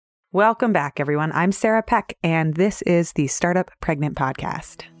Welcome back, everyone. I'm Sarah Peck, and this is the Startup Pregnant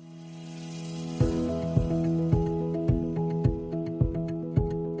Podcast.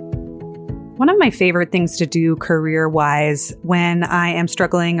 One of my favorite things to do career-wise when I am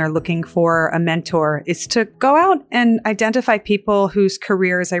struggling or looking for a mentor is to go out and identify people whose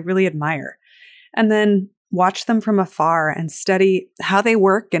careers I really admire, and then watch them from afar and study how they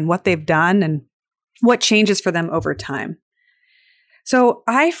work and what they've done and what changes for them over time. So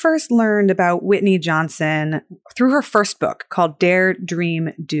I first learned about Whitney Johnson through her first book called Dare,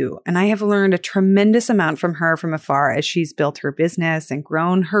 Dream, Do. And I have learned a tremendous amount from her from afar as she's built her business and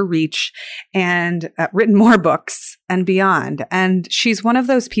grown her reach and written more books and beyond. And she's one of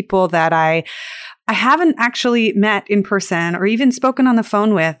those people that I haven't actually met in person or even spoken on the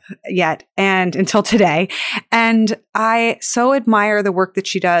phone with yet and until today. And I so admire the work that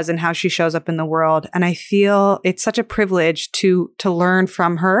she does and how she shows up in the world. And I feel it's such a privilege to learn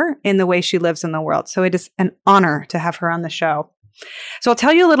from her in the way she lives in the world. So it is an honor to have her on the show. So I'll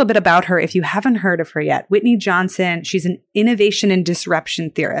tell you a little bit about her if you haven't heard of her yet. Whitney Johnson, she's an innovation and disruption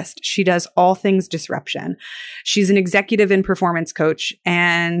theorist. She does all things disruption. She's an executive and performance coach.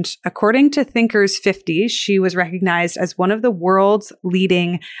 And according to Thinkers 50, she was recognized as one of the world's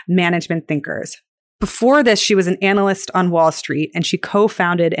leading management thinkers. Before this, she was an analyst on Wall Street, and she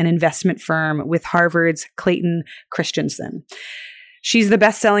co-founded an investment firm with Harvard's Clayton Christensen. She's the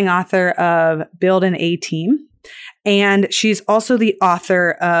best-selling author of Build an A-Team. And she's also the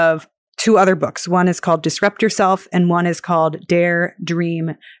author of two other books. One is called Disrupt Yourself, and one is called Dare,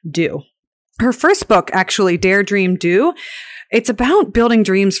 Dream, Do. Her first book, actually, Dare, Dream, Do, it's about building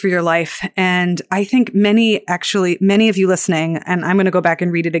dreams for your life. And I think many of you listening, and I'm going to go back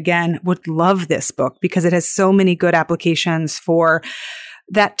and read it again, would love this book because it has so many good applications for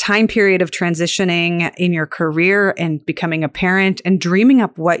that time period of transitioning in your career and becoming a parent and dreaming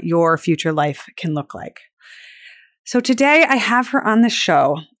up what your future life can look like. So today I have her on the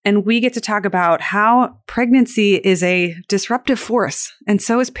show, and we get to talk about how pregnancy is a disruptive force, and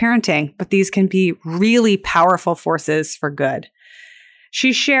so is parenting, but these can be really powerful forces for good.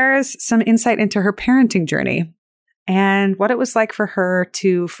 She shares some insight into her parenting journey and what it was like for her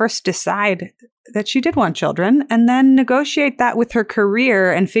to first decide that she did want children and then negotiate that with her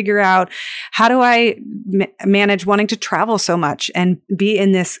career and figure out, how do I manage wanting to travel so much and be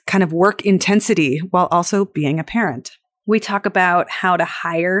in this kind of work intensity while also being a parent? We talk about how to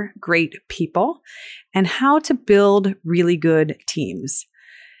hire great people and how to build really good teams.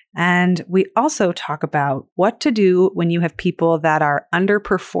 And we also talk about what to do when you have people that are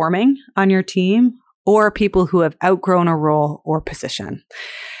underperforming on your team or people who have outgrown a role or position.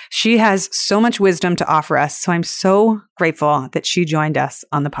 She has so much wisdom to offer us, so I'm so grateful that she joined us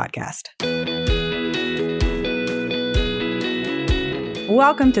on the podcast.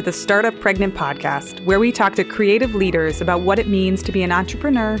 Welcome to the Startup Pregnant Podcast, where we talk to creative leaders about what it means to be an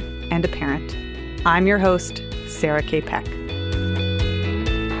entrepreneur and a parent. I'm your host, Sarah K. Peck.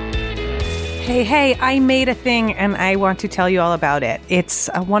 Hey, I made a thing and I want to tell you all about it. It's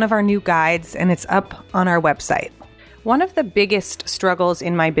one of our new guides and it's up on our website. One of the biggest struggles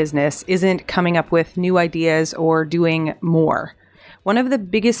in my business isn't coming up with new ideas or doing more. One of the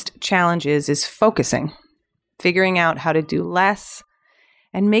biggest challenges is focusing, figuring out how to do less,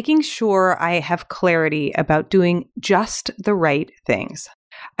 and making sure I have clarity about doing just the right things.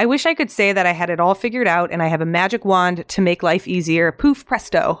 I wish I could say that I had it all figured out and I have a magic wand to make life easier, poof,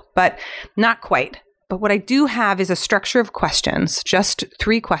 presto, but not quite. But what I do have is a structure of questions, just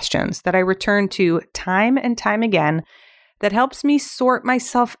 3 questions that I return to time and time again that helps me sort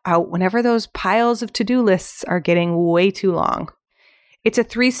myself out whenever those piles of to-do lists are getting way too long. It's a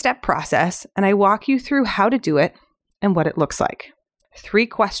 3-step process, and I walk you through how to do it and what it looks like. 3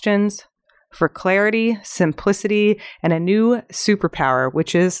 questions for clarity, simplicity, and a new superpower,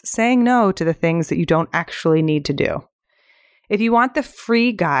 which is saying no to the things that you don't actually need to do. If you want the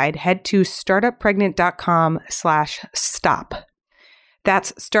free guide, head to startuppregnant.com/stop.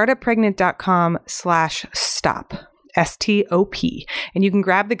 That's startuppregnant.com/stop. STOP. And you can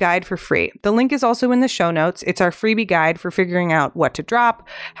grab the guide for free. The link is also in the show notes. It's our freebie guide for figuring out what to drop,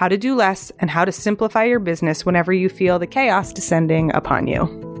 how to do less, and how to simplify your business whenever you feel the chaos descending upon you.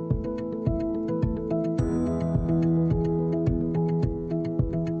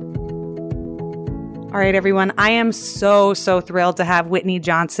 All right, everyone. I am so thrilled to have Whitney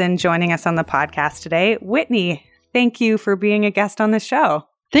Johnson joining us on the podcast today. Whitney, thank you for being a guest on the show.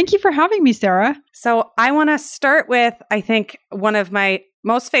 Thank you for having me, Sarah. So I want to start with, I think, one of my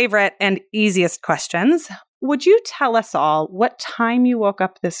most favorite and easiest questions. Would you tell us all what time you woke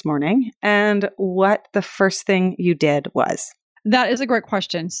up this morning and what the first thing you did was? That is a great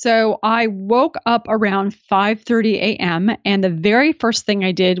question. So I woke up around 5:30 a.m. and the very first thing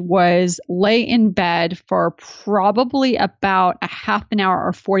I did was lay in bed for probably about a half an hour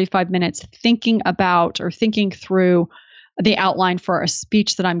or 45 minutes thinking about or thinking through the outline for a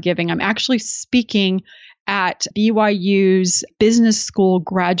speech that I'm giving. I'm actually speaking at BYU's business school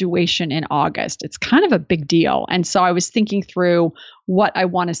graduation in August. It's kind of a big deal. And so I was thinking through what I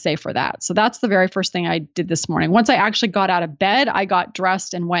want to say for that. So that's the very first thing I did this morning. Once I actually got out of bed, I got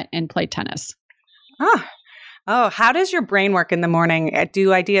dressed and went and played tennis. Oh, how does your brain work in the morning?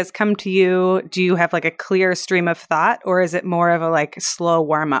 Do ideas come to you? Do you have like a clear stream of thought, or is it more of a like slow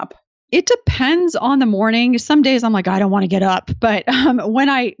warm up? It depends on the morning. Some days I'm like, I don't want to get up. But when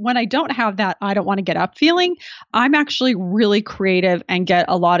I don't have that, I don't want to get up feeling, I'm actually really creative and get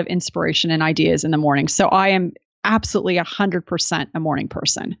a lot of inspiration and ideas in the morning. So I am absolutely 100% a morning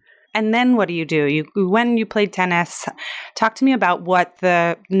person. And then what do you do? When you played tennis, talk to me about what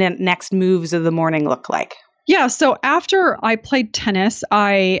the next moves of the morning look like. Yeah. So after I played tennis,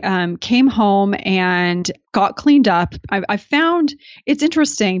 I came home and got cleaned up. I found it's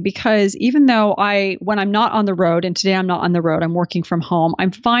interesting because even though when I'm not on the road, and today I'm not on the road, I'm working from home,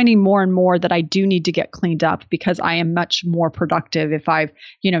 I'm finding more and more that I do need to get cleaned up because I am much more productive if I've,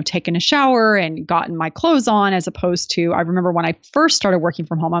 taken a shower and gotten my clothes on, as opposed to, I remember when I first started working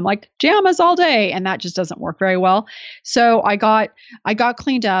from home, I'm like pajamas all day, and that just doesn't work very well. So I got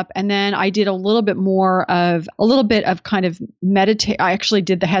cleaned up, and then I did a little bit of kind of meditate. I actually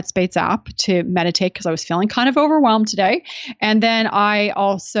did the Headspace app to meditate because I was feeling kind of overwhelmed today. And then I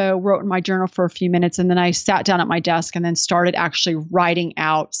also wrote in my journal for a few minutes, and then I sat down at my desk and then started actually writing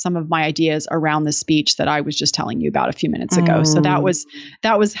out some of my ideas around the speech that I was just telling you about a few minutes ago. So that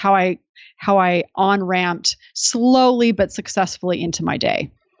was how I on-ramped slowly but successfully into my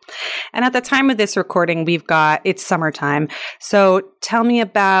day. And at the time of this recording, it's summertime. So tell me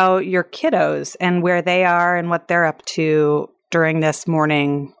about your kiddos and where they are and what they're up to during this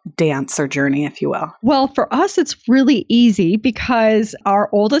morning dance or journey, if you will. Well, for us, it's really easy because our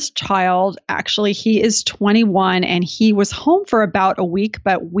oldest child, actually, he is 21 and he was home for about a week,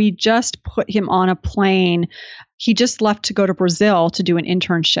 but we just put him on a plane. He just left to go to Brazil to do an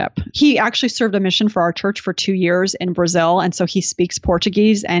internship. He actually served a mission for our church for 2 years in Brazil. And so he speaks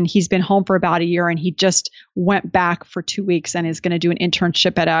Portuguese, and he's been home for about a year, and he just went back for 2 weeks and is going to do an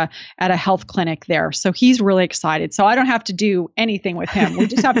internship at a health clinic there. So he's really excited. So I don't have to do anything with him. We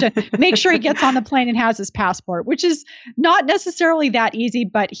just have to make sure he gets on the plane and has his passport, which is not necessarily that easy,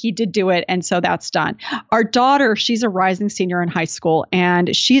 but he did do it. And so that's done. Our daughter, she's a rising senior in high school,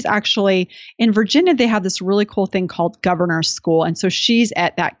 and she's actually in Virginia. They have this really cool thing called Governor's School. And so she's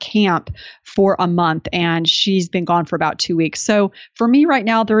at that camp for a month, and she's been gone for about 2 weeks. So for me right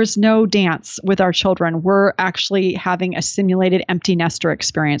now, there is no dance with our children. We're actually having a simulated empty nester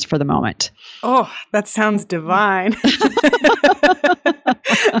experience for the moment. Oh, that sounds divine.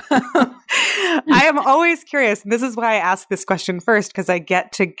 I am always curious. This is why I ask this question first, because I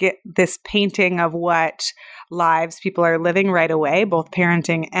get to get this painting of what lives people are living right away, both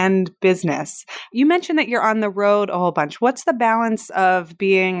parenting and business. You mentioned that you're on the road a whole bunch. What's the balance of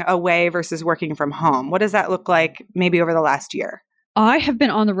being away versus working from home? What does that look like maybe over the last year? I have been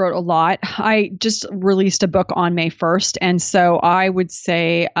on the road a lot. I just released a book on May 1st. And so I would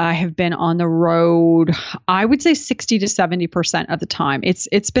say I have been on the road, I would say 60 to 70% of the time.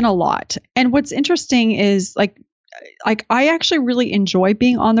 It's been a lot. And what's interesting is like I actually really enjoy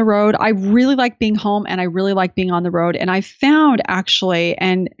being on the road. I really like being home, and I really like being on the road. And I found actually,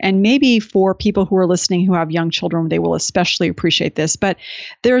 and maybe for people who are listening who have young children, they will especially appreciate this, but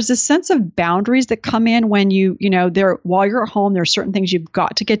there's a sense of boundaries that come in when while you're at home, there are certain things you've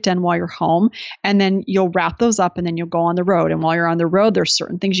got to get done while you're home, and then you'll wrap those up and then you'll go on the road. And while you're on the road, there's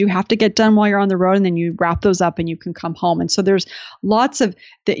certain things you have to get done while you're on the road, and then you wrap those up and you can come home. And so there's lots of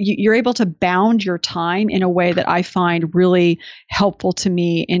that you're able to bound your time in a way that I find really helpful to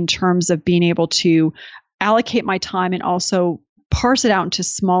me in terms of being able to allocate my time and also parse it out into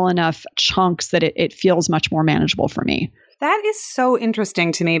small enough chunks that it feels much more manageable for me. That is so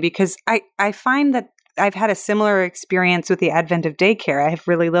interesting to me because I find that I've had a similar experience with the advent of daycare. I have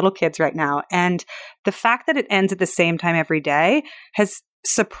really little kids right now. And the fact that it ends at the same time every day has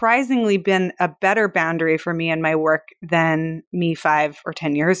surprisingly been a better boundary for me and my work than me 5 or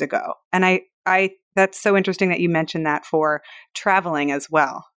 10 years ago. And I that's so interesting that you mentioned that for traveling as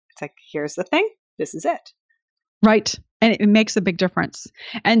well. It's like, here's the thing. This is it. Right. And it makes a big difference.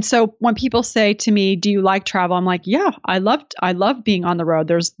 And so when people say to me, do you like travel? I'm like, yeah, I love being on the road.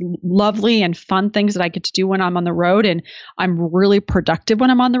 There's lovely and fun things that I get to do when I'm on the road, and I'm really productive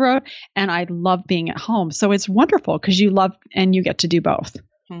when I'm on the road, and I love being at home. So it's wonderful because you love and you get to do both.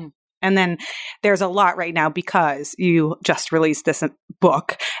 Hmm. And then there's a lot right now because you just released this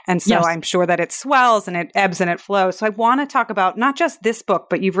book. And so Yes. I'm sure that it swells and it ebbs and it flows. So I want to talk about not just this book,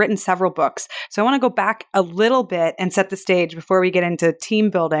 but you've written several books. So I want to go back a little bit and set the stage before we get into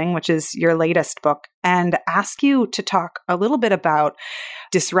Team Building, which is your latest book, and ask you to talk a little bit about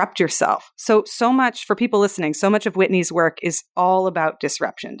disrupt yourself. So much for people listening, so much of Whitney's work is all about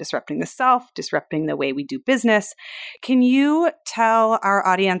disruption, disrupting the self, disrupting the way we do business. Can you tell our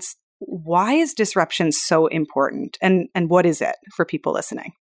audience, why is disruption so important, and what is it for people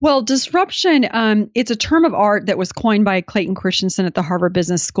listening? Well, disruption, it's a term of art that was coined by Clayton Christensen at the Harvard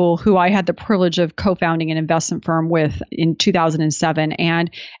Business School, who I had the privilege of co-founding an investment firm with in 2007. And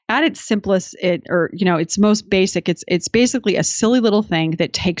at its simplest, its most basic, it's basically a silly little thing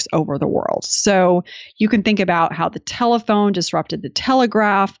that takes over the world. So you can think about how the telephone disrupted the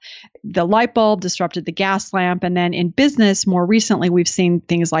telegraph, the light bulb disrupted the gas lamp, and then in business, more recently, we've seen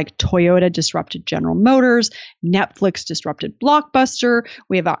things like Toyota disrupted General Motors, Netflix disrupted Blockbuster,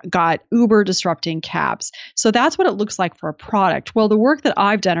 we have got Uber disrupting cabs. So that's what it looks like for a product. Well, the work that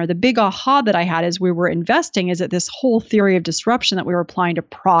I've done, or the big aha that I had as we were investing, is that this whole theory of disruption that we were applying to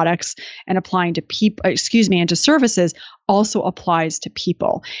products and applying to and to services also applies to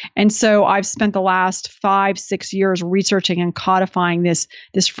people. And so I've spent the last 5-6 years researching and codifying this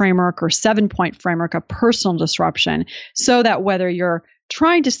framework, or 7-point framework of personal disruption, so that whether you're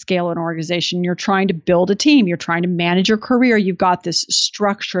trying to scale an organization, you're trying to build a team, you're trying to manage your career, you've got this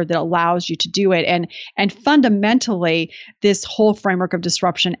structure that allows you to do it. And fundamentally, this whole framework of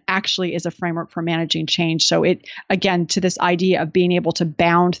disruption actually is a framework for managing change. So it, again, to this idea of being able to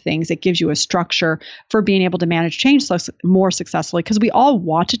bound things, it gives you a structure for being able to manage change more successfully, because we all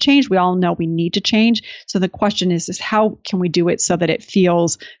want to change. We all know we need to change. So the question is how can we do it so that it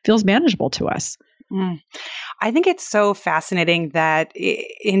feels manageable to us? I think it's so fascinating that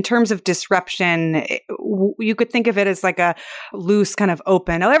in terms of disruption, you could think of it as like a loose kind of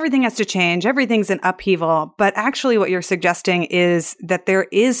open, everything has to change, everything's an upheaval. But actually what you're suggesting is that there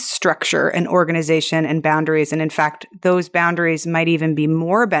is structure and organization and boundaries. And in fact, those boundaries might even be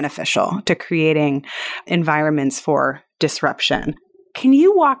more beneficial to creating environments for disruption. Can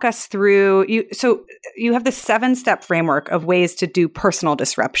you walk us through, so you have the 7-step framework of ways to do personal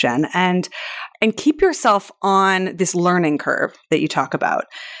disruption and keep yourself on this learning curve that you talk about.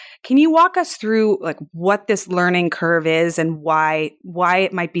 Can you walk us through like what this learning curve is and why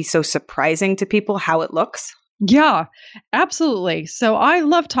it might be so surprising to people how it looks? Yeah, absolutely. So I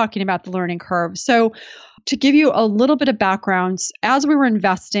love talking about the learning curve. So to give you a little bit of background, as we were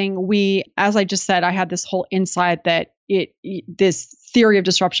investing, as I just said, I had this whole insight that this theory of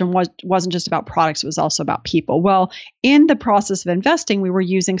disruption wasn't just about products, it was also about people. Well, in the process of investing, we were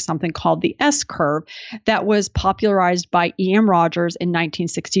using something called the S curve that was popularized by E.M. Rogers in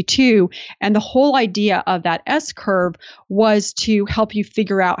 1962. And the whole idea of that S curve was to help you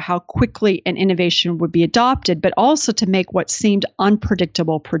figure out how quickly an innovation would be adopted, but also to make what seemed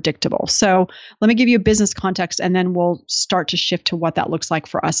unpredictable predictable. So let me give you a business context, and then we'll start to shift to what that looks like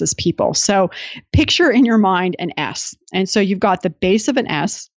for us as people. So picture in your mind an S. And so you've got the base of an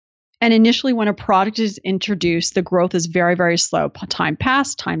S. And initially, when a product is introduced, the growth is very, very slow. Time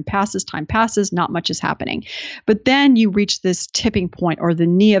passes, not much is happening. But then you reach this tipping point, or the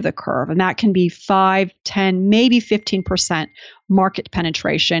knee of the curve, and that can be 5, 10, maybe 15% market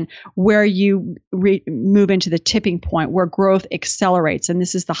penetration, where you move into the tipping point where growth accelerates. And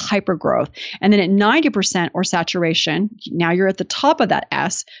this is the hyper growth. And then at 90% or saturation, now you're at the top of that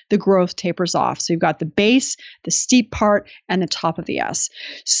S, the growth tapers off. So you've got the base, the steep part, and the top of the S.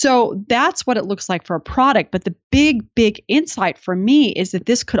 So that's what it looks like for a product. But the big insight for me is that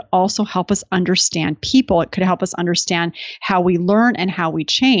this could also help us understand people. It could help us understand how we learn and how we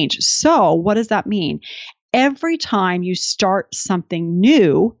change. So what does that mean? Every time you start something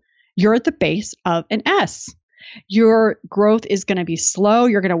new, you're at the base of an S. Your growth is going to be slow.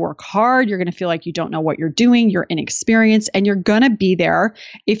 You're going to work hard. You're going to feel like you don't know what you're doing. You're inexperienced, and you're going to be there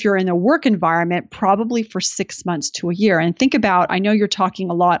if you're in the work environment, probably for 6 months to a year. And think about, I know you're talking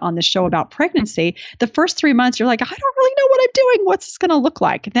a lot on the show about pregnancy. The first 3 months, you're like, I don't really know what I'm doing. What's this going to look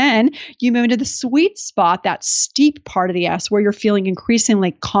like? Then you move into the sweet spot, that steep part of the S, where you're feeling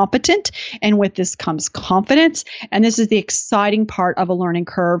increasingly competent. And with this comes confidence. And this is the exciting part of a learning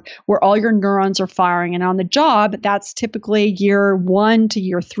curve where all your neurons are firing. And on the job, job, that's typically year 1 to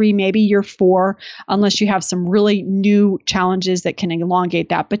year 3, maybe year 4, unless you have some really new challenges that can elongate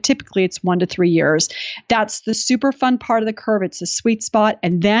that. But typically it's 1 to 3 years. That's the super fun part of the curve. It's a sweet spot.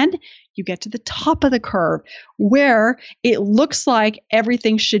 And then you get to the top of the curve where it looks like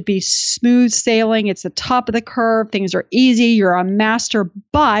everything should be smooth sailing. It's the top of the curve. Things are easy. You're a master.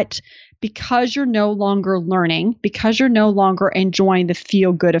 But because you're no longer learning, because you're no longer enjoying the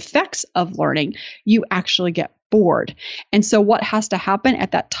feel-good effects of learning, you actually get bored. And so what has to happen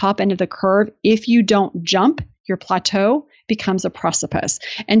at that top end of the curve, if you don't jump, your plateau becomes a precipice.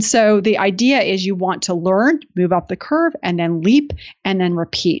 And so the idea is you want to learn, move up the curve, and then leap, and then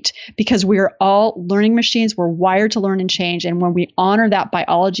repeat. Because we are all learning machines. We're wired to learn and change. And when we honor that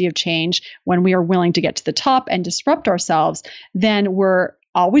biology of change, when we are willing to get to the top and disrupt ourselves, then we're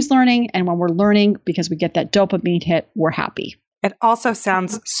always learning. And when we're learning, because we get that dopamine hit, we're happy. It also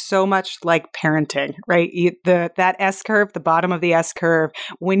sounds so much like parenting, right? That S curve, the bottom of the S curve,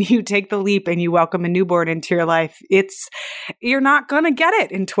 when you take the leap and you welcome a newborn into your life, you're not going to get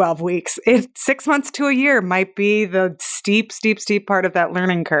it in 12 weeks. 6 months to a year might be the steep part of that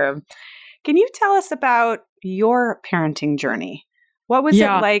learning curve. Can you tell us about your parenting journey? What was it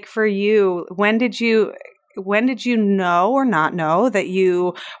like for you? When did you know or not know that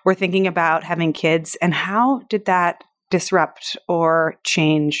you were thinking about having kids, and how did that disrupt or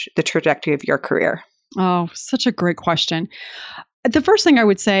change the trajectory of your career? Oh, such a great question. The first thing I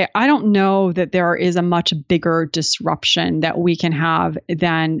would say, I don't know that there is a much bigger disruption that we can have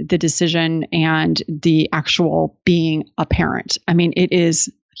than the decision and the actual being a parent. I mean, it is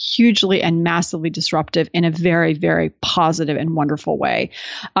hugely and massively disruptive in a very, very positive and wonderful way.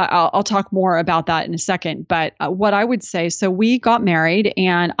 I'll talk more about that in a second. But what I would say, so we got married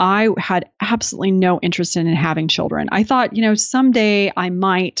and I had absolutely no interest in having children. I thought, someday I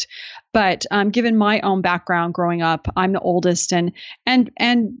might. But given my own background growing up, I'm the oldest, and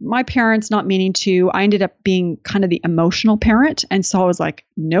my parents not meaning to, I ended up being kind of the emotional parent. And so I was like,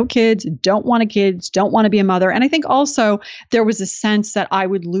 no kids, don't want kids, don't want to be a mother. And I think also there was a sense that I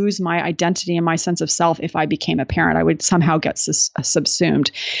would lose my identity and my sense of self if I became a parent. I would somehow get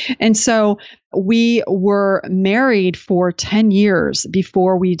subsumed. And so we were married for 10 years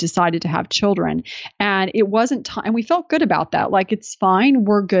before we decided to have children. And it wasn't time. And we felt good about that. Like, it's fine.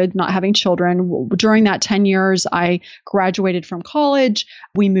 We're good not having children. During that 10 years, I graduated from college.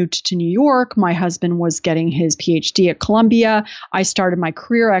 We moved to New York. My husband was getting his PhD at Columbia. I started my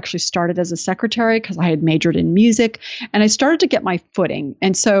career. I actually started as a secretary because I had majored in music. And I started to get my footing.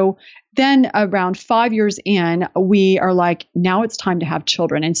 And so then around 5 years in, we are like, now it's time to have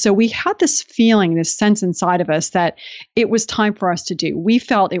children. And so we had this feeling, this sense inside of us that it was time for us to do. We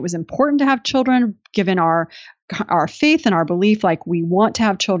felt it was important to have children, given our faith and our belief, like we want to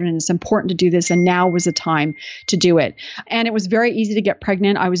have children and it's important to do this. And now was the time to do it. And it was very easy to get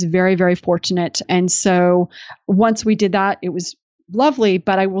pregnant. I was very, very fortunate. And so once we did that, it was lovely,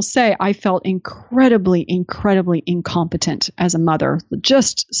 but I will say I felt incredibly, incredibly incompetent as a mother,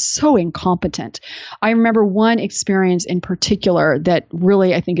 just so incompetent. I remember one experience in particular that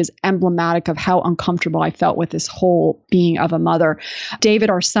really I think is emblematic of how uncomfortable I felt with this whole being of a mother. David,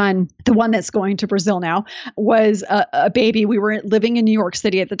 our son, the one that's going to Brazil now, was a baby. We were living in New York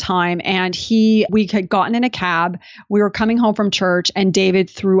City at the time, and we had gotten in a cab. We were coming home from church, and David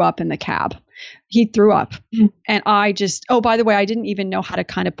threw up in the cab. He threw up. And I just, by the way, I didn't even know how to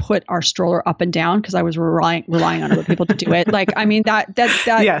kind of put our stroller up and down because I was relying on other people to do it. Like, I mean, that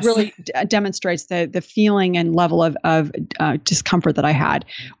yes. Really demonstrates the feeling and level of discomfort that I had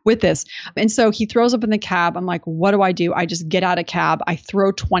with this. And so he throws up in the cab. I'm like, what do? I just get out of cab. I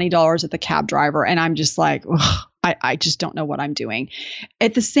throw $20 at the cab driver. And I'm just like, ugh. I just don't know what I'm doing.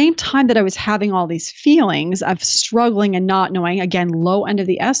 At the same time that I was having all these feelings of struggling and not knowing, again, low end of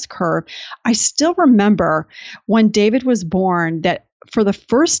the S curve, I still remember when David was born that for the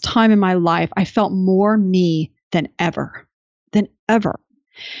first time in my life, I felt more me than ever.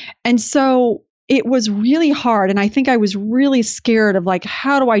 And so it was really hard. And I think I was really scared of like,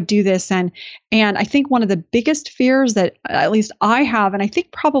 how do I do this? And I think one of the biggest fears that at least I have, and I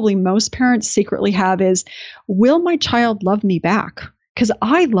think probably most parents secretly have, is, will my child love me back? Because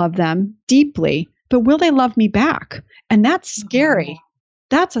I love them deeply, but will they love me back? And that's scary.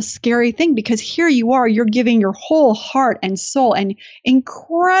 That's a scary thing, because here you are, you're giving your whole heart and soul and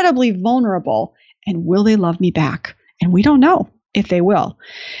incredibly vulnerable. And will they love me back? And we don't know if they will.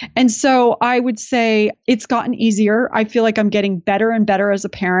 And so I would say it's gotten easier. I feel like I'm getting better and better as a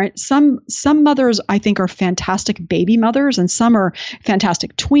parent. Some mothers I think are fantastic baby mothers, and some are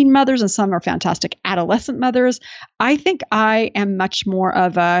fantastic tween mothers, and some are fantastic adolescent mothers. I think I am much more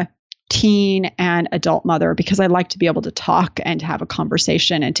of a teen and adult mother because I like to be able to talk and have a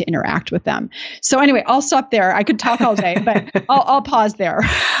conversation and to interact with them. So anyway, I'll stop there. I could talk all day, but I'll pause there.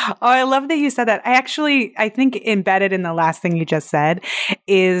 Oh, I love that you said that. I think embedded in the last thing you just said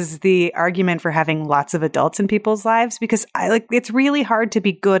is the argument for having lots of adults in people's lives, because it's really hard to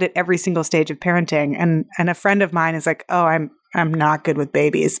be good at every single stage of parenting. And a friend of mine is like, oh, I'm not good with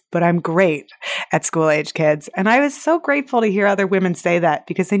babies, but I'm great at school age kids. And I was so grateful to hear other women say that,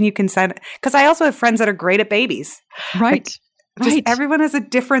 because then you can because I also have friends that are great at babies. Right. Just everyone has a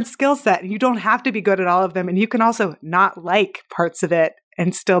different skill set. You don't have to be good at all of them. And you can also not like parts of it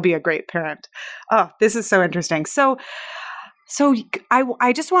and still be a great parent. Oh, this is so interesting. So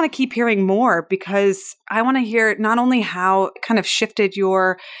I just want to keep hearing more, because I want to hear not only how it kind of shifted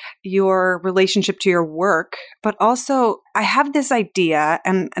your relationship to your work, but also I have this idea,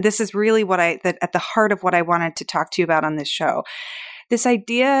 and this is really that at the heart of what I wanted to talk to you about on this show. This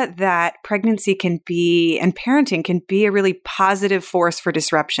idea that pregnancy and parenting can be a really positive force for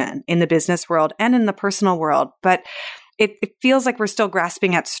disruption in the business world and in the personal world. But it feels like we're still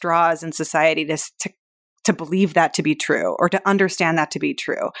grasping at straws in society to believe that to be true, or to understand that to be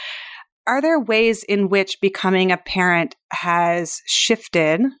true. Are there ways in which becoming a parent has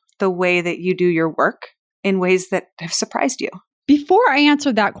shifted the way that you do your work in ways that have surprised you? Before I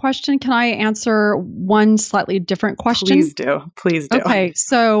answer that question, can I answer one slightly different question? Please do. Please do. Okay.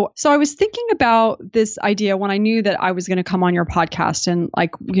 So I was thinking about this idea when I knew that I was going to come on your podcast, and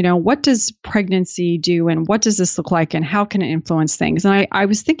what does pregnancy do, and what does this look like, and how can it influence things? And I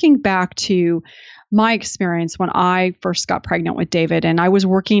was thinking back to my experience when I first got pregnant with David, and I was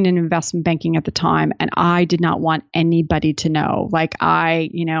working in investment banking at the time, and I did not want anybody to know. I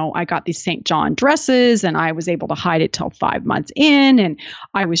got these St. John dresses, and I was able to hide it till 5 months in, and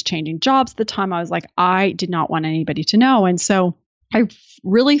I was changing jobs at the time. I was like, I did not want anybody to know. And so I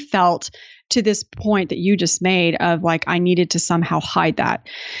really felt to this point that you just made of I needed to somehow hide that.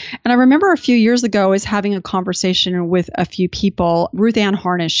 And I remember a few years ago I was having a conversation with a few people, Ruth Ann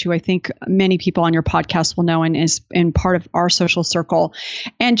Harnish, who I think many people on your podcast will know and is in part of our social circle.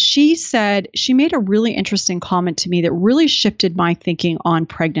 And she made a really interesting comment to me that really shifted my thinking on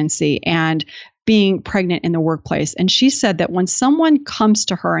pregnancy and being pregnant in the workplace. And she said that when someone comes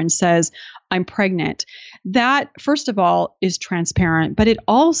to her and says, I'm pregnant, that first of all is transparent, but it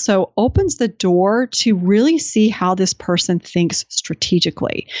also opens the door to really see how this person thinks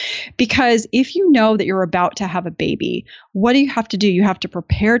strategically. Because if you know that you're about to have a baby, what do you have to do? You have to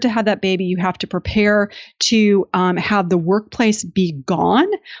prepare to have that baby. You have to prepare to have the workplace be gone.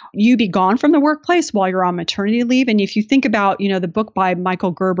 You be gone from the workplace while you're on maternity leave. And if you think about, the book by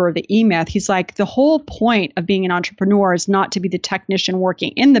Michael Gerber, The E-Myth, he's like, the whole point of being an entrepreneur is not to be the technician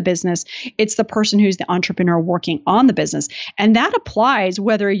working in the business. It's the person who's the entrepreneur working on the business. And that applies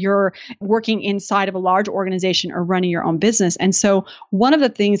whether you're working inside of a large organization or running your own business. And so one of the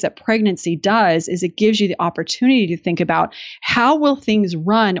things that pregnancy does is it gives you the opportunity to think about, how will things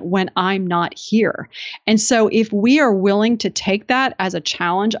run when I'm not here? And so if we are willing to take that as a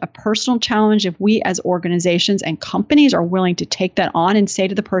challenge, a personal challenge, if we as organizations and companies are willing to take that on and say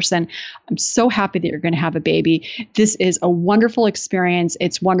to the person, I'm so happy that you're going to have a baby. This is a wonderful experience.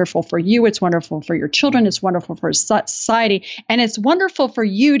 It's wonderful for you. It's wonderful for your children. It's wonderful for society. And it's wonderful for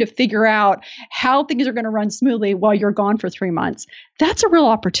you to figure out how things are going to run smoothly while you're gone for 3 months. That's a real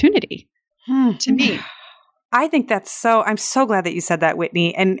opportunity to me. I think I'm so glad that you said that,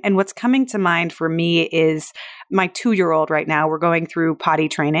 Whitney. And what's coming to mind for me is my 2-year-old right now. We're going through potty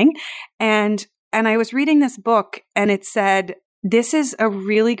training. And I was reading this book, and it said, this is a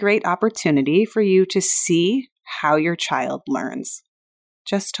really great opportunity for you to see how your child learns,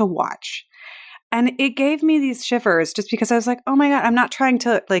 just to watch. And it gave me these shivers just because I was like, oh my God, I'm not trying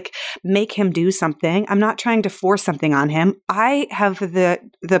to make him do something. I'm not trying to force something on him. I have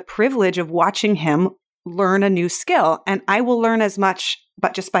the privilege of watching him learn a new skill, and I will learn as much,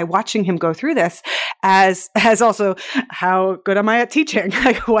 but just by watching him go through this, as also how good am I at teaching?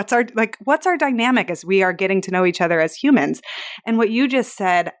 What's our dynamic as we are getting to know each other as humans? And what you just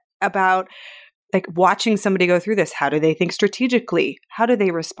said about watching somebody go through this, how do they think strategically? How do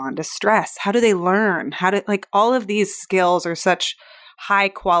they respond to stress? How do they learn? All of these skills are such high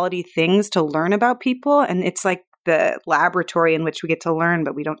quality things to learn about people. And it's like the laboratory in which we get to learn,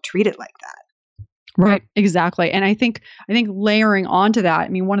 but we don't treat it like that. Right, exactly. And I think layering onto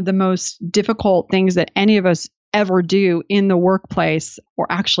that, one of the most difficult things that any of us ever do in the workplace, or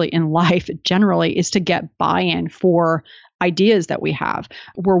actually in life generally, is to get buy-in for ideas that we have.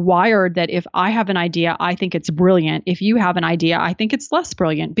 We're wired that if I have an idea, I think it's brilliant. If you have an idea, I think it's less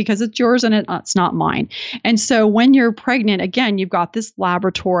brilliant because it's yours and it's not mine. And so when you're pregnant, again, you've got this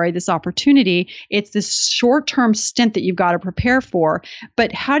laboratory, this opportunity. It's this short-term stint that you've got to prepare for.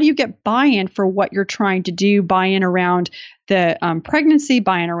 But how do you get buy-in for what you're trying to do? Buy-in around the pregnancy,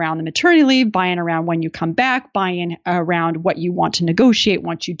 buy-in around the maternity leave, buy-in around when you come back, buy-in around what you want to negotiate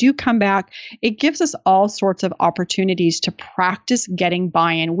once you do come back. It gives us all sorts of opportunities to practice getting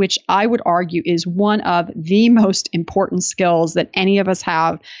buy-in, which I would argue is one of the most important skills that any of us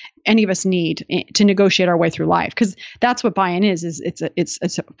need to negotiate our way through life. Because that's what buy-in is it's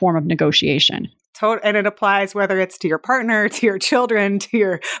a form of negotiation. And it applies whether it's to your partner, to your children, to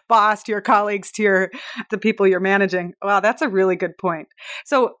your boss, to your colleagues, to the people you're managing. Wow, that's a really good point.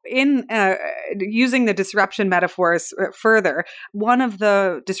 So in using the disruption metaphors further, one of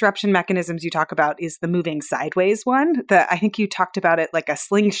the disruption mechanisms you talk about is the moving sideways one. I think you talked about it like a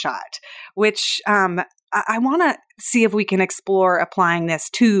slingshot, which I want to see if we can explore applying this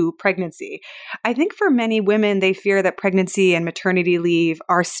to pregnancy. I think for many women, they fear that pregnancy and maternity leave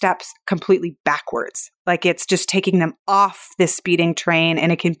are steps completely backwards. Like it's just taking them off this speeding train,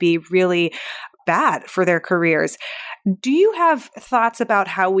 and it can be really bad for their careers. Do you have thoughts about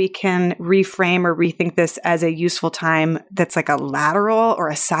how we can reframe or rethink this as a useful time that's like a lateral or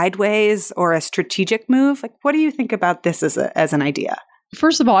a sideways or a strategic move? Like, what do you think about this as an idea?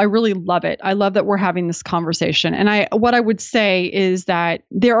 First of all, I really love it. I love that we're having this conversation. And what I would say is that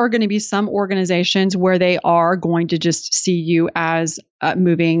there are going to be some organizations where they are going to just see you as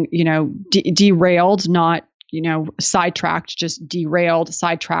moving, derailed, not, sidetracked, just derailed,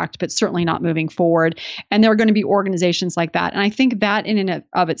 sidetracked, but certainly not moving forward. And there are going to be organizations like that. And I think that in and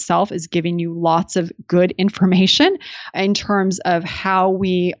of itself is giving you lots of good information in terms of how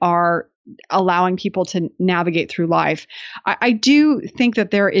we are allowing people to navigate through life. I do think that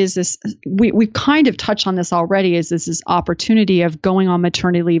there is this, we've kind of touched on this already, is this opportunity of going on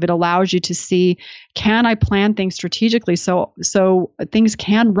maternity leave. It allows you to see, can I plan things strategically so things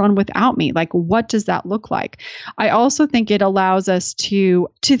can run without me? Like, what does that look like? I also think it allows us to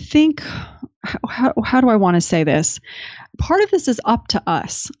think, how do I want to say this? Part of this is up to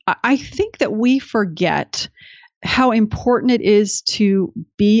us. I think that we forget how important it is to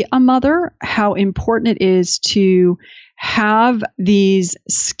be a mother, how important it is to have these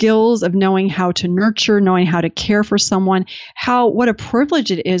skills of knowing how to nurture, knowing how to care for someone, what a privilege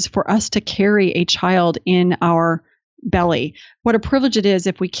it is for us to carry a child in our belly. What a privilege it is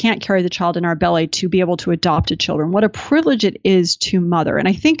if we can't carry the child in our belly to be able to adopt a children. What a privilege it is to mother. And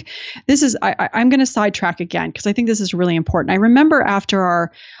I think this is, I'm going to sidetrack again because I think this is really important. I remember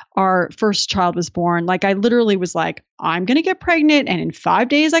after our first child was born, like I literally was like, I'm going to get pregnant. And in 5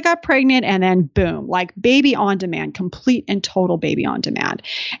 days I got pregnant, and then boom, like baby on demand, complete and total baby on demand.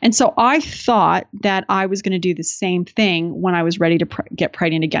 And so I thought that I was going to do the same thing when I was ready to get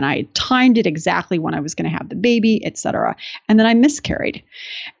pregnant again. I had timed it exactly when I was going to have the baby, et cetera. And then I miscarried.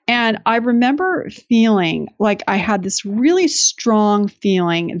 And I remember feeling like I had this really strong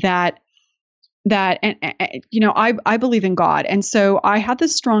feeling that I believe in God. And so I had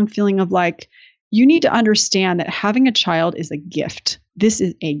this strong feeling of like, you need to understand that having a child is a gift. This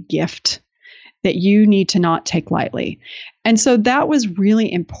is a gift that you need to not take lightly. And so that was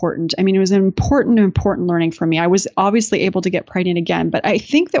really important. I mean, it was an important learning for me. I was obviously able to get pregnant again, but I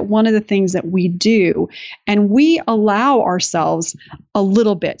think that one of the things that we do, and we allow ourselves a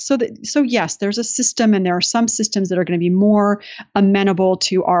little bit. So yes, there's a system, and there are some systems that are going to be more amenable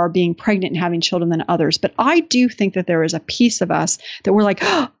to our being pregnant and having children than others. But I do think that there is a piece of us that we're like,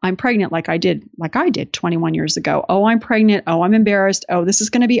 oh, I'm pregnant like I did 21 years ago. Oh, I'm pregnant. Oh, I'm embarrassed. Oh, this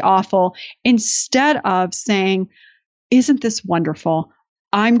is going to be awful. Instead of saying, isn't this wonderful?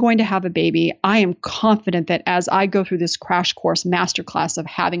 I'm going to have a baby. I am confident that as I go through this crash course masterclass of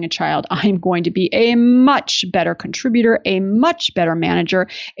having a child, I'm going to be a much better contributor, a much better manager,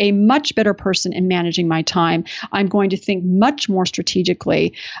 a much better person in managing my time. I'm going to think much more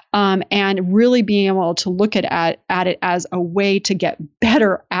strategically, and really being able to look at it as a way to get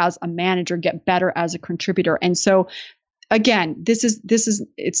better as a manager, get better as a contributor. And so again,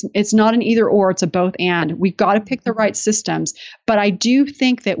 it's not an either or, it's a both and. We've got to pick the right systems, but I do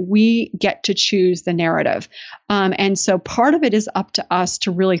think that we get to choose the narrative. And so part of it is up to us to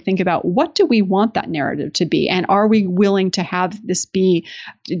really think about, what do we want that narrative to be? And are we willing to have this be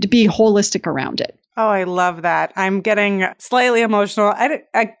holistic around it? Oh, I love that. I'm getting slightly emotional.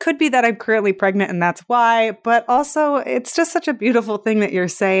 I could be that I'm currently pregnant and that's why, but also it's just such a beautiful thing that you're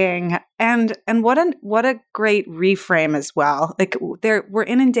saying. And what a great reframe as well. Like we're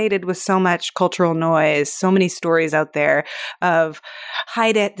inundated with so much cultural noise, so many stories out there of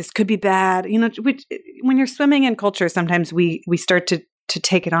hide it, this could be bad. When you're swimming in culture, sometimes we start to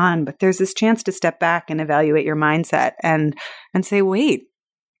take it on, but there's this chance to step back and evaluate your mindset and say, wait,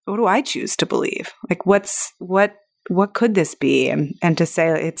 what do I choose to believe? Like what could this be? And to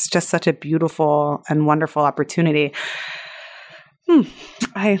say it's just such a beautiful and wonderful opportunity.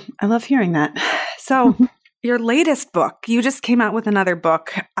 I love hearing that. So your latest book, you just came out with another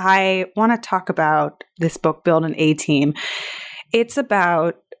book. I want to talk about this book, Build an A-Team. It's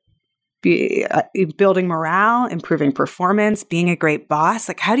about building morale, improving performance, being a great boss.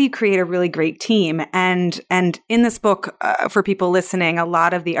 Like, how do you create a really great team? And in this book, for people listening, a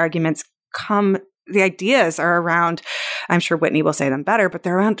lot of the the ideas are around, I'm sure Whitney will say them better, but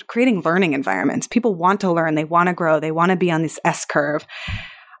they're around creating learning environments. People want to learn, they want to grow, they want to be on this S curve.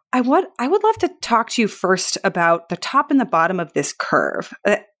 I would love to talk to you first about the top and the bottom of this curve.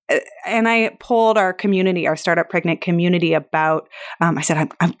 And I polled our community, our Startup Pregnant community about, I said,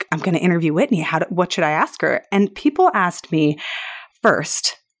 I'm going to interview Whitney. What should I ask her? And people asked me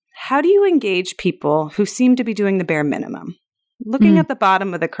first, how do you engage people who seem to be doing the bare minimum? Looking at the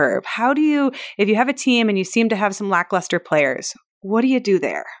bottom of the curve, if you have a team and you seem to have some lackluster players, what do you do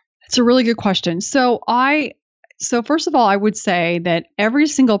there? It's a really good question. So first of all, I would say that every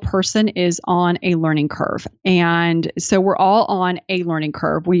single person is on a learning curve. And so we're all on a learning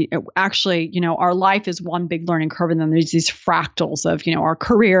curve. We actually, our life is one big learning curve. And then there's these fractals of, our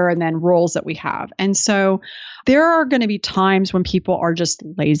career and then roles that we have. And so there are going to be times when people are just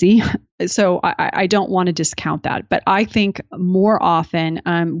lazy. So I don't want to discount that. But I think more often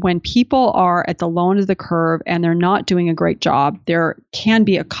when people are at the low end of the curve and they're not doing a great job, there can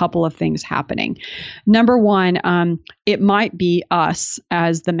be a couple of things happening. Number one, it might be us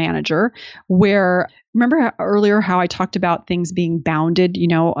as the manager, where remember earlier how I talked about things being bounded,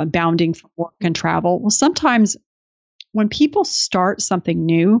 bounding for work and travel? Well, sometimes when people start something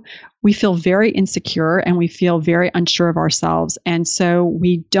new, we feel very insecure and we feel very unsure of ourselves. And so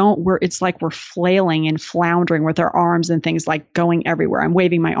it's like we're flailing and floundering with our arms and things like going everywhere. I'm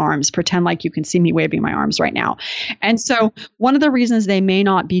waving my arms, pretend like you can see me waving my arms right now. And so one of the reasons they may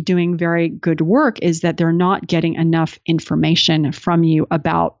not be doing very good work is that they're not getting enough information from you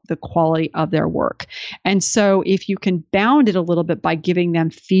about the quality of their work. And so if you can bound it a little bit by giving them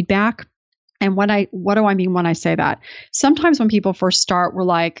feedback. And what do I mean when I say that? Sometimes when people first start, we're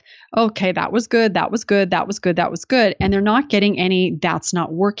like, okay, that was good, that was good, that was good, that was good. And they're not getting any, that's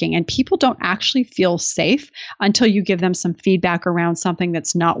not working. And people don't actually feel safe until you give them some feedback around something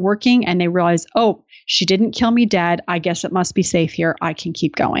that's not working. And they realize, oh, she didn't kill me dead. I guess it must be safe here. I can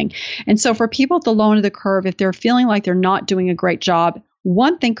keep going. And so for people at the low end of the curve, if they're feeling like they're not doing a great job,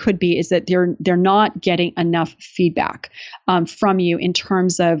 one thing could be is that they're not getting enough feedback from you in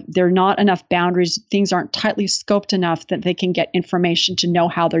terms of there are not enough boundaries. Things aren't tightly scoped enough that they can get information to know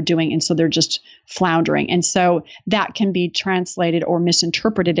how they're doing. And so they're just floundering. And so that can be translated or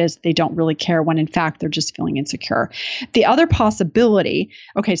misinterpreted as they don't really care when in fact they're just feeling insecure. The other possibility,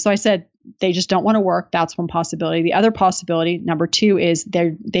 okay, so I said they just don't want to work. That's one possibility. The other possibility, number two, is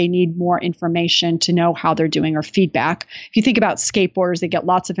they need more information to know how they're doing or feedback. If you think about skateboarders, they get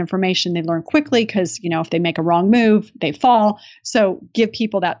lots of information. They learn quickly because, if they make a wrong move, they fall. So give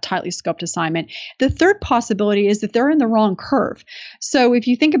people that tightly scoped assignment. The third possibility is that they're in the wrong curve. So if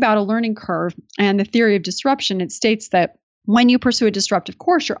you think about a learning curve and the theory of disruption, it states that when you pursue a disruptive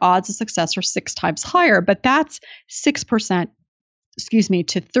course, your odds of success are 6 times higher, but that's 6% to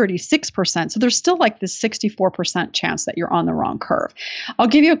 36%. So there's still like this 64% chance that you're on the wrong curve. I'll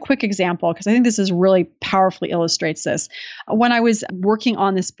give you a quick example because I think this is really powerfully illustrates this. When I was working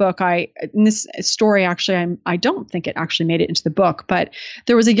on this book, in this story, actually, I don't think it actually made it into the book, but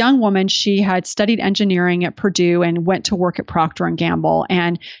there was a young woman. She had studied engineering at Purdue and went to work at Procter & Gamble,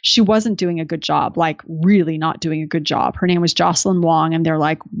 and she wasn't doing a good job, like really not doing a good job. Her name was Jocelyn Wong, and they're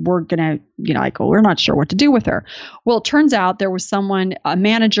like, we're going to, we're not sure what to do with her. Well, it turns out there was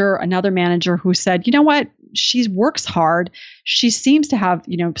another manager who said, you know what, she works hard. She seems to have,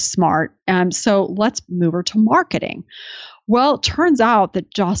 smart. So let's move her to marketing. Well, it turns out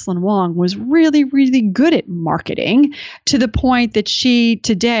that Jocelyn Wong was really, really good at marketing to the point that she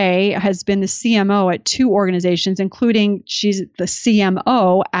today has been the CMO at 2 organizations, including she's the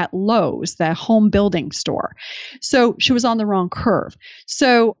CMO at Lowe's, the home building store. So she was on the wrong curve.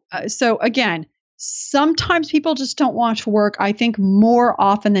 So again, Sometimes people just don't want to work. I think more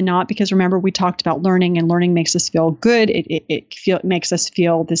often than not, because remember, we talked about learning, and learning makes us feel good. It makes us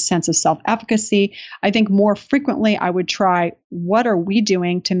feel this sense of self-efficacy. I think more frequently, I would try, what are we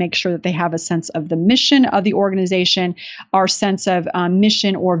doing to make sure that they have a sense of the mission of the organization, our sense of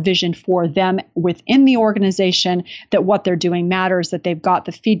mission or vision for them within the organization, that what they're doing matters, that they've got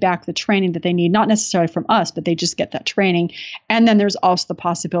the feedback, the training that they need, not necessarily from us, but they just get that training. And then there's also the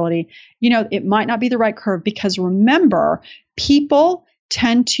possibility, it might not be the right curve, because remember, people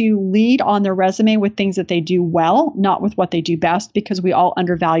tend to lead on their resume with things that they do well, not with what they do best, because we all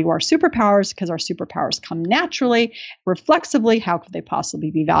undervalue our superpowers, because our superpowers come naturally, reflexively. How could they possibly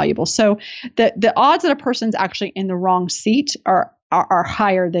be valuable? So the odds that a person's actually in the wrong seat are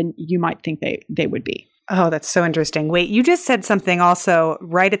higher than you might think they would be. Oh, that's so interesting. Wait, you just said something also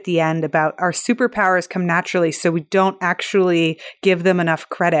right at the end about our superpowers come naturally, so we don't actually give them enough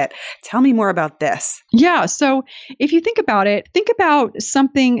credit. Tell me more about this. Yeah. So if you think about it, think about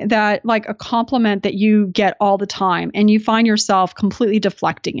something that, like a compliment that you get all the time and you find yourself completely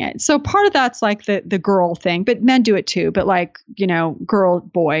deflecting it. So part of that's like the girl thing, but men do it too. But like, girl,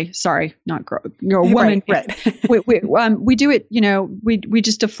 boy, sorry, not girl, woman. Right. we do it, we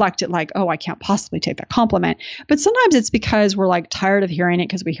just deflect it like, oh, I can't possibly take that compliment. But sometimes it's because we're like tired of hearing it,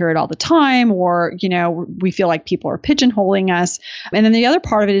 because we hear it all the time, or, we feel like people are pigeonholing us. And then the other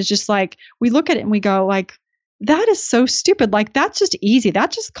part of it is just like, we look at it and we go like, that is so stupid. Like, that's just easy.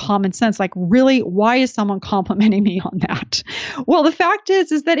 That's just common sense. Like, really, why is someone complimenting me on that? Well, the fact is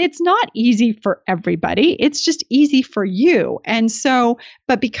that it's not easy for everybody. It's just easy for you. And so,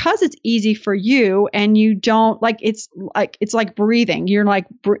 but because it's easy for you and you don't it's like breathing. You're like,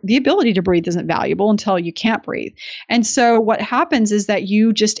 the ability to breathe isn't valuable until you can't breathe. And so what happens is that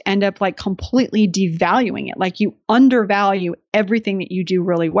you just end up like completely devaluing it. Like, you undervalue everything that you do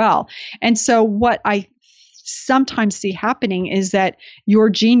really well. And so what I sometimes see happening is that your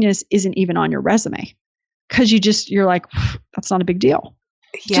genius isn't even on your resume, because you're like, that's not a big deal.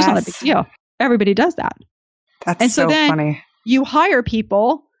 It's just not a big deal. Everybody does that. That's so then funny. You hire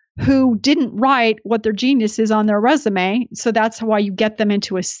people who didn't write what their genius is on their resume. So that's why you get them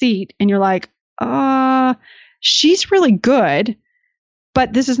into a seat and you're like, she's really good,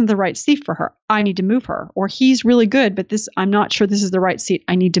 but this isn't the right seat for her. I need to move her. Or he's really good, but I'm not sure this is the right seat.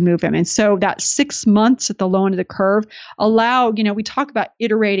 I need to move him. And so that 6 months at the low end of the curve we talk about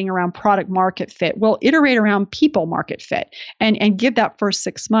iterating around product market fit. Well, iterate around people market fit and give that first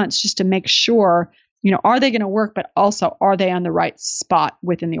 6 months just to make sure, are they going to work, but also are they on the right spot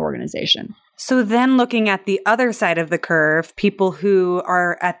within the organization? So then looking at the other side of the curve, people who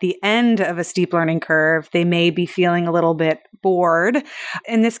are at the end of a steep learning curve, they may be feeling a little bit bored.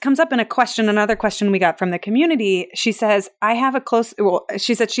 And this comes up in another question we got from the community. She says,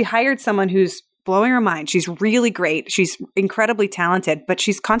 she said she hired someone who's blowing her mind. She's really great. She's incredibly talented, but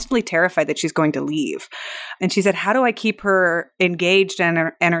she's constantly terrified that she's going to leave. And she said, how do I keep her engaged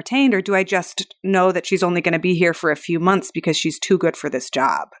and entertained? Or do I just know that she's only going to be here for a few months because she's too good for this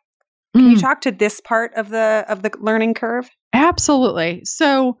job? Can you talk to this part of the learning curve? Absolutely.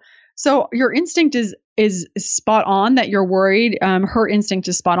 So your instinct is spot on that you're worried. Her instinct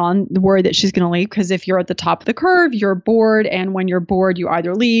is spot on, the worry that she's going to leave, because if you're at the top of the curve, you're bored. And when you're bored, you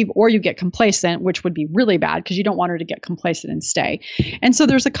either leave or you get complacent, which would be really bad because you don't want her to get complacent and stay. And so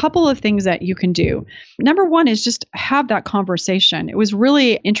there's a couple of things that you can do. Number one is just have that conversation. It was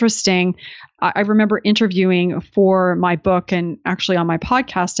really interesting. I remember interviewing for my book and actually on my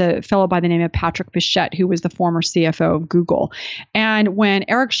podcast a fellow by the name of Patrick Bichette, who was the former CFO of Google. And when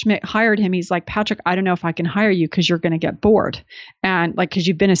Eric Schmidt hired him, he's like, Patrick, I don't know if I can hire you because you're going to get bored. And like, because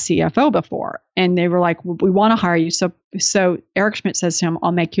you've been a CFO before. And they were like, well, we want to hire you. So Eric Schmidt says to him,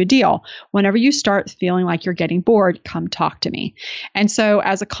 I'll make you a deal. Whenever you start feeling like you're getting bored, come talk to me. And so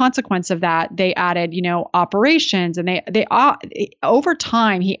as a consequence of that, they added, operations, and they over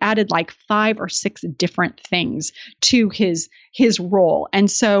time, he added like 5 or 6 different things to his role. And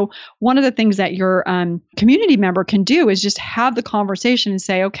so one of the things that your community member can do is just have the conversation and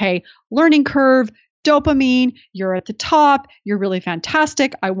say, okay, learning curve, dopamine, you're at the top, you're really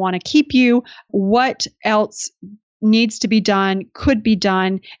fantastic, I want to keep you. What else needs to be done, could be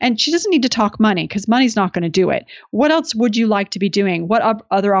done? And she doesn't need to talk money because money's not going to do it. What else would you like to be doing? What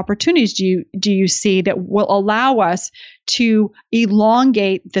other opportunities do you see that will allow us to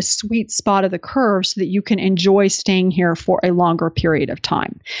elongate the sweet spot of the curve so that you can enjoy staying here for a longer period of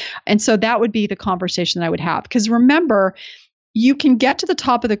time? And so that would be the conversation that I would have. Because remember, you can get to the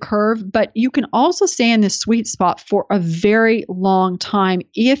top of the curve, but you can also stay in this sweet spot for a very long time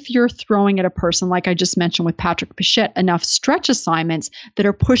if you're throwing at a person, like I just mentioned with Patrick Pichette, enough stretch assignments that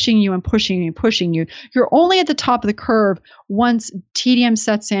are pushing you and pushing you and pushing you. You're only at the top of the curve once tedium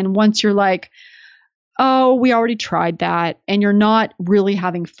sets in, once you're like, oh, we already tried that, and you're not really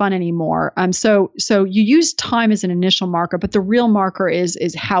having fun anymore. So you use time as an initial marker, but the real marker is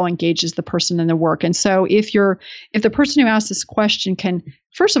how engaged is the person in the work. And so if the person who asks this question can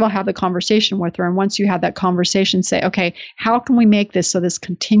first of all have the conversation with her, and once you have that conversation, say, okay, how can we make this so this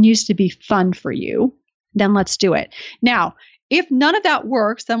continues to be fun for you? Then let's do it. Now, if none of that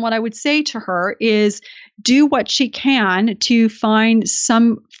works, then what I would say to her is do what she can to find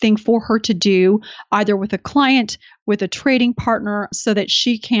something for her to do, either with a client, with a trading partner, so that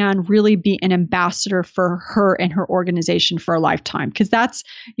she can really be an ambassador for her and her organization for a lifetime. Because that's,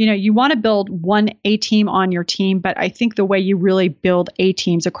 you want to build one A team on your team, but I think the way you really build A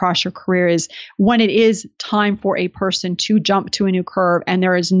teams across your career is when it is time for a person to jump to a new curve and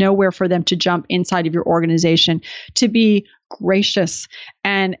there is nowhere for them to jump inside of your organization, to be gracious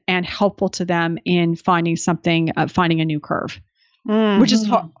and helpful to them in finding a new curve, which is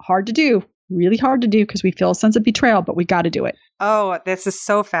hard to do, really hard to do, because we feel a sense of betrayal, but we got to do it. Oh, this is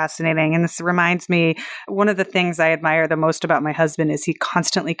so fascinating. And this reminds me, one of the things I admire the most about my husband is he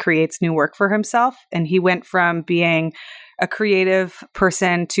constantly creates new work for himself. And he went from being a creative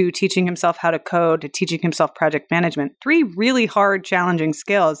person to teaching himself how to code, to teaching himself project management, 3 really hard, challenging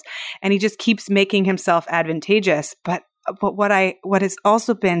skills. And he just keeps making himself advantageous. But what has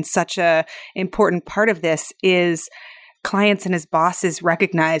also been such a important part of this is clients and his bosses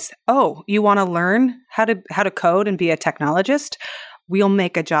recognize, oh, you want to learn how to code and be a technologist? We'll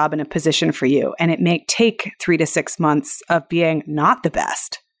make a job and a position for you. And it may take 3 to 6 months of being not the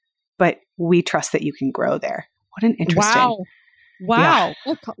best, but we trust that you can grow there. What an interesting. Wow.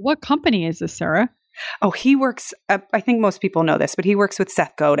 Yeah. What company is this, Sarah? Oh, he works, I think most people know this, but he works with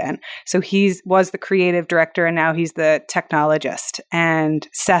Seth Godin. So he was the creative director and now he's the technologist. And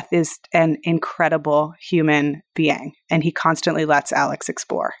Seth is an incredible human being and he constantly lets Alex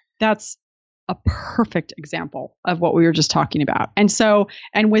explore. That's a perfect example of what we were just talking about. And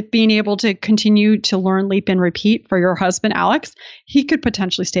with being able to continue to learn, leap, and repeat for your husband, Alex, he could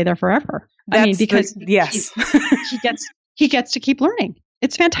potentially stay there forever. Because yes, he gets to keep learning.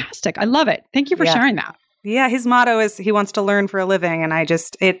 It's fantastic. I love it. Thank you for sharing that. Yeah. His motto is he wants to learn for a living. And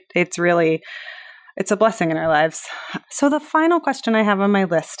it's a blessing in our lives. So the final question I have on my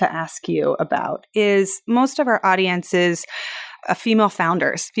list to ask you about is most of our audience is female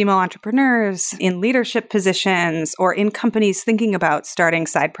founders, female entrepreneurs in leadership positions or in companies thinking about starting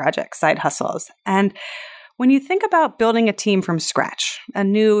side projects, side hustles. And when you think about building a team from scratch, a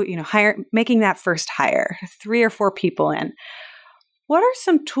new, making that first hire, 3 or 4 people in, what are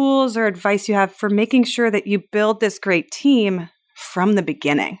some tools or advice you have for making sure that you build this great team from the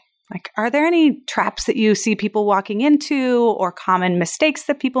beginning? Like, are there any traps that you see people walking into or common mistakes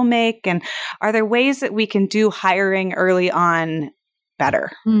that people make? And are there ways that we can do hiring early on better?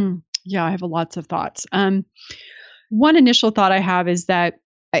 Yeah, I have lots of thoughts. One initial thought I have is that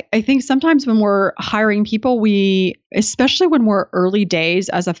I think sometimes when we're hiring people, especially when we're early days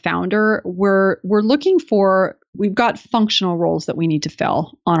as a founder, we're looking for, we've got functional roles that we need to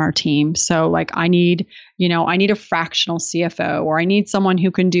fill on our team. So like I need a fractional CFO, or I need someone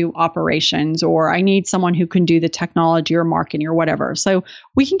who can do operations, or I need someone who can do the technology or marketing or whatever. So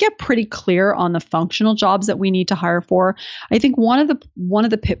we can get pretty clear on the functional jobs that we need to hire for. I think one of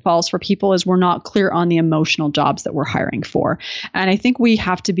the pitfalls for people is we're not clear on the emotional jobs that we're hiring for. And I think we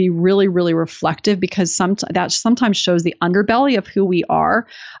have to be really, really reflective, because that sometimes shows the underbelly of who we are.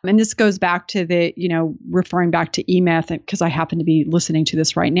 And this goes back to referring back to E-Myth, because I happen to be listening to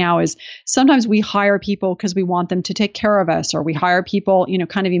this right now, is sometimes we hire people because we want them to take care of us, or we hire people,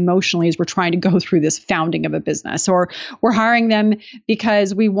 kind of emotionally as we're trying to go through this founding of a business, or we're hiring them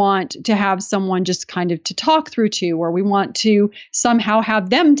because we want to have someone just kind of to talk through to, or we want to somehow have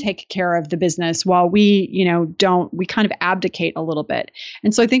them take care of the business while we kind of abdicate a little bit.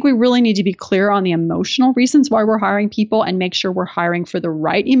 And so I think we really need to be clear on the emotional reasons why we're hiring people, and make sure we're hiring for the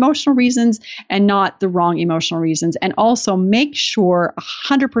right emotional reasons and not the wrong emotional reasons. And also make sure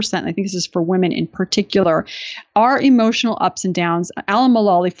 100%, I think this is for women in particular, our emotional ups and downs. Alan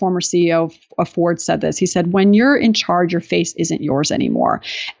Mulally, former CEO of Ford, said this. He said, when you're in charge, your face isn't yours anymore.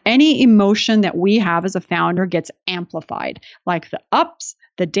 Any emotion that we have as a founder gets amplified, like the ups,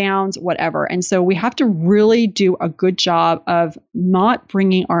 the downs, whatever. And so we have to really do a good job of not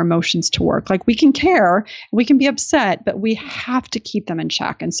bringing our emotions to work. Like we can care, we can be upset, but we have to keep them in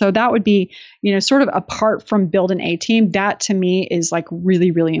check. And so that would be, sort of apart from build an A team, that to me is like really,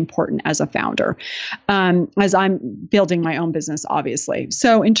 really important as a founder, as I'm building my own business, obviously.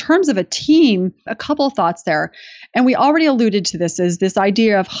 So in terms of a team, a couple of thoughts there. And we already alluded to this, is this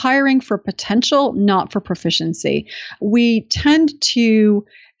idea of hiring for potential, not for proficiency. We tend to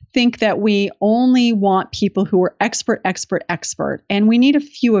think that we only want people who are expert. And we need a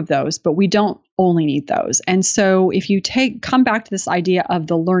few of those, but we don't only need those. And so if you come back to this idea of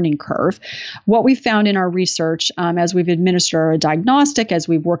the learning curve, what we found in our research, as we've administered a diagnostic, as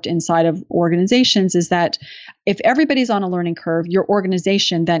we've worked inside of organizations, is that if everybody's on a learning curve, your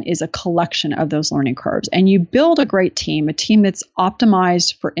organization then is a collection of those learning curves. And you build a great team, a team that's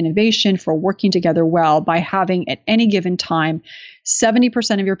optimized for innovation, for working together well, by having at any given time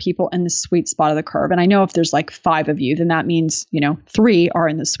 70% of your people in the sweet spot of the curve. And I know if there's like 5 of you, then that means, 3 are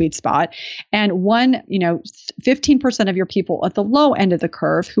in the sweet spot. And 15% of your people at the low end of the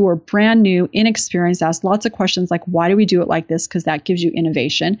curve who are brand new, inexperienced, ask lots of questions like, why do we do it like this? Because that gives you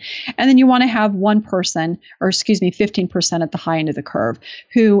innovation. And then you want to have 15% at the high end of the curve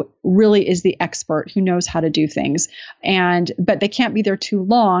who really is the expert, who knows how to do things. But they can't be there too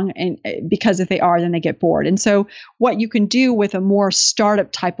long, and because if they are, then they get bored. And so what you can do with a more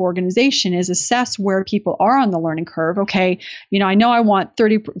startup type organization is assess where people are on the learning curve. Okay, I know I want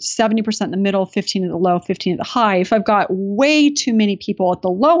 70% in the middle, 15 at the low, 15 at the high. If I've got way too many people at the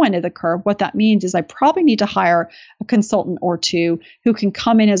low end of the curve, what that means is I probably need to hire a consultant or 2 who can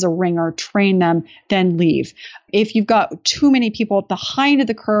come in as a ringer, train them, then leave. If you've got too many people at the high end of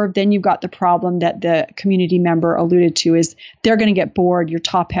the curve, then you've got the problem that the community member alluded to, is they're going to get bored, you're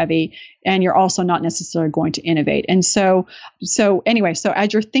top heavy, and you're also not necessarily going to innovate. And so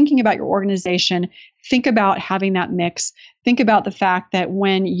as you're thinking about your organization, think about having that mix. Think about the fact that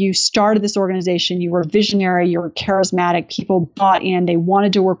when you started this organization, you were visionary, you were charismatic, people bought in, they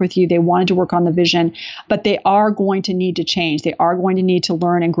wanted to work with you, they wanted to work on the vision, but they are going to need to change. They are going to need to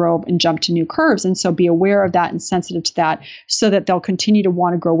learn and grow and jump to new curves. And so be aware of that and sensitive to that, so that they'll continue to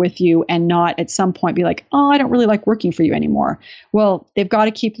want to grow with you and not at some point be like, oh, I don't really like working for you anymore. Well, they've got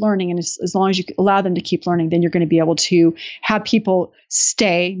to keep learning. And as long as you allow them to keep learning, then you're going to be able to have people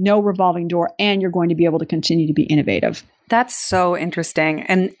stay, no revolving door, and you're going to be able to continue to be innovative. That's so interesting.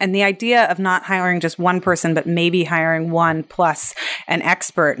 And the idea of not hiring just one person, but maybe hiring one plus an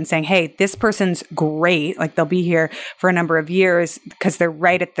expert and saying, hey, this person's great. Like they'll be here for a number of years because they're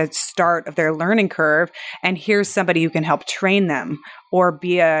right at the start of their learning curve. And here's somebody who can help train them or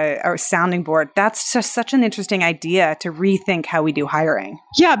be a sounding board. That's just such an interesting idea to rethink how we do hiring.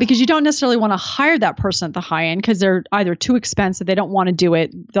 Yeah, because you don't necessarily want to hire that person at the high end because they're either too expensive, they don't want to do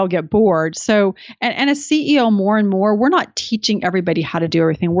it, they'll get bored. So, and as CEO, more and more, we're not teaching everybody how to do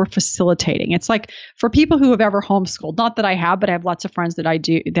everything. We're facilitating. It's like for people who have ever homeschooled, not that I have, but I have lots of friends that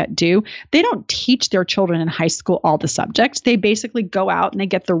do. They don't teach their children in high school all the subjects. They basically go out and they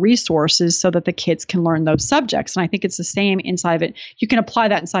get the resources so that the kids can learn those subjects. And I think it's the same inside of it. You can apply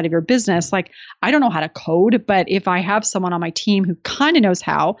that inside of your business. Like, I don't know how to code, but if I have someone on my team who kind of knows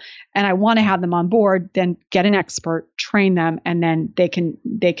how, and I want to have them on board, then get an expert, train them, and then they can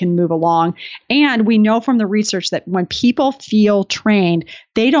move along. And we know from the research that when people feel trained,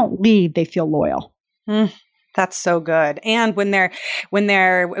 they don't leave, they feel loyal. That's so good. And when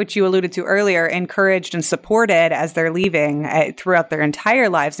they're, which you alluded to earlier, encouraged and supported as they're leaving throughout their entire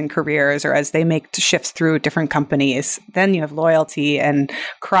lives and careers, or as they make shifts through different companies, then you have loyalty and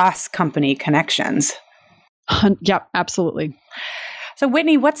cross-company connections. Yep, absolutely. So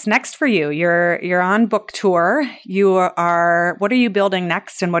Whitney, what's next for you? You're on book tour. What are you building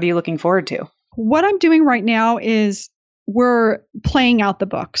next, and what are you looking forward to? What I'm doing right now is we're playing out the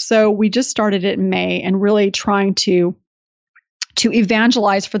book. So we just started it in May and really trying to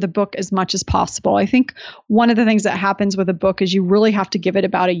evangelize for the book as much as possible. I think one of the things that happens with a book is you really have to give it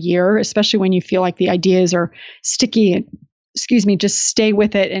about a year, especially when you feel like the ideas are sticky and just stay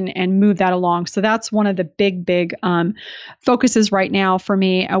with it and move that along. So that's one of the big focuses right now for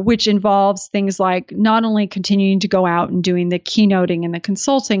me, which involves things like not only continuing to go out and doing the keynoting and the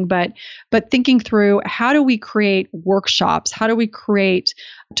consulting, but thinking through how do we create workshops? How do we create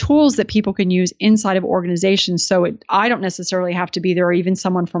tools that people can use inside of organizations? So I don't necessarily have to be there, or even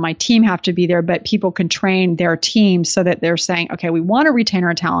someone from my team have to be there, but people can train their team so that they're saying, okay, we want to retain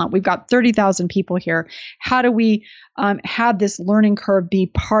our talent. We've got 30,000 people here. How do we have this learning curve be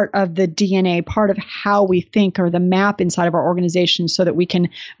part of the DNA, part of how we think, or the map inside of our organization, so that we can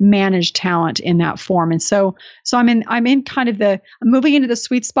manage talent in that form. And so I'm in kind of I'm moving into the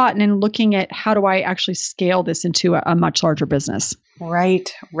sweet spot and then looking at how do I actually scale this into a much larger business.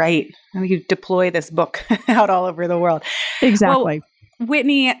 Right. And you deploy this book out all over the world. Exactly. Well,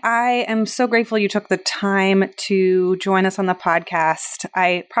 Whitney, I am so grateful you took the time to join us on the podcast.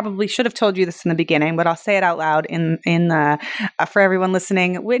 I probably should have told you this in the beginning, but I'll say it out loud for everyone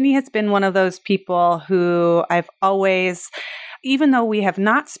listening. Whitney has been one of those people who I've always, even though we have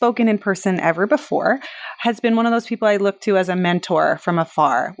not spoken in person ever before, has been one of those people I look to as a mentor from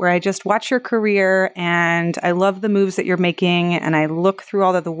afar, where I just watch your career and I love the moves that you're making. And I look through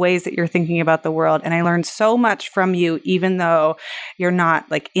all of the ways that you're thinking about the world. And I learn so much from you, even though you're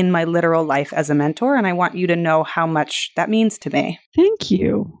not like in my literal life as a mentor. And I want you to know how much that means to me. Thank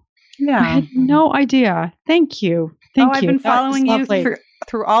you. Yeah. I had no idea. Thank you. Thank you. I've been following you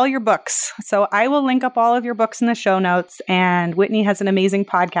through all your books. So I will link up all of your books in the show notes. And Whitney has an amazing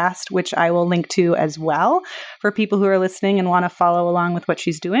podcast, which I will link to as well for people who are listening and want to follow along with what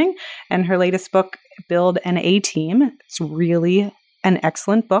she's doing. And her latest book, Build an A-Team. It's really an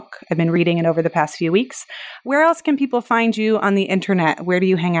excellent book. I've been reading it over the past few weeks. Where else can people find you on the internet? Where do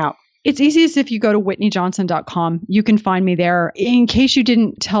you hang out? It's easiest if you go to whitneyjohnson.com. You can find me there in case you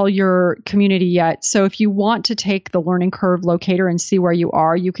didn't tell your community yet. So if you want to take the learning curve locator and see where you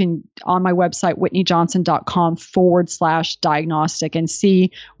are, you can on my website, whitneyjohnson.com/diagnostic and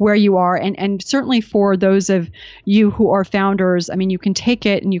see where you are. And certainly for those of you who are founders, I mean, you can take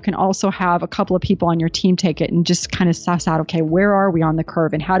it and you can also have a couple of people on your team take it and just kind of suss out, okay, where are we on the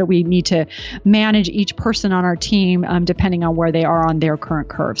curve and how do we need to manage each person on our team depending on where they are on their current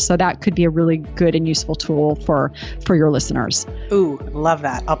curve. So that could be a really good and useful tool for your listeners. Ooh, love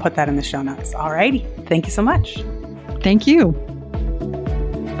that. I'll put that in the show notes. All righty. Thank you so much. Thank you.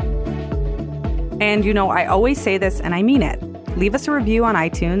 And I always say this and I mean it. Leave us a review on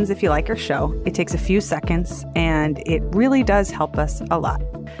iTunes if you like our show. It takes a few seconds and it really does help us a lot.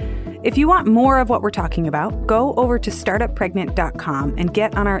 If you want more of what we're talking about, go over to startuppregnant.com and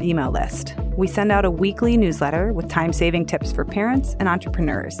get on our email list. We send out a weekly newsletter with time-saving tips for parents and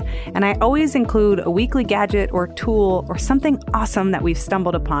entrepreneurs. And I always include a weekly gadget or tool or something awesome that we've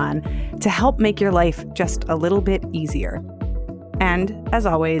stumbled upon to help make your life just a little bit easier. And as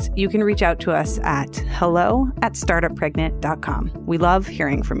always, you can reach out to us at hello@startuppregnant.com. We love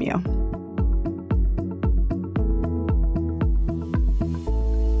hearing from you.